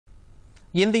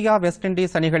India west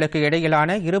Indies அணிகளுக்கு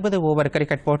இடையிலான 20 over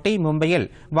cricket போட்டி மும்பையில்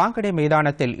வாங்கடே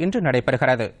மைதானத்தில் இன்று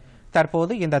நடைபெறுகிறது.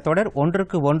 தற்போது இந்த தொடர்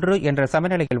 1-1 என்ற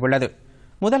சமநிலையில் உள்ளது.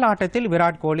 முதல் ஆட்டத்தில்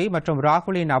விராட் கோலி மற்றும்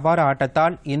ராகுலின் அபார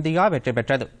ஆட்டத்தால் இந்தியா வெற்றி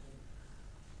பெற்றது.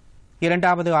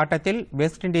 இரண்டாவது ஆட்டத்தில்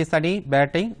வெஸ்ட் இண்டீஸ் அணி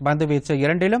பேட்டிங், பந்துவீச்சு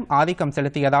இரண்டிலும் ஆதிக்கம்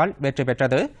செலுத்தியதால் வெற்றி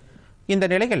பெற்றது. இந்த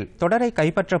நிலையில் தொடரை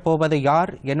கைப்பற்றப் போவது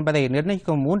யார் என்பதை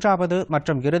நிர்ணயிக்கும் மூன்றாவது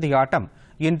மற்றும் இறுதி ஆட்டம்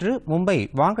இன்று மும்பை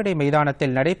வாங்கடே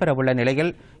மைதானத்தில் நடைபெறவுள்ள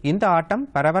நிலையில் இந்த ஆட்டம்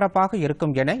பரபரப்பாக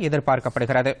இருக்கும் என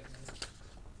எதிர்பார்க்கப்படுகிறது.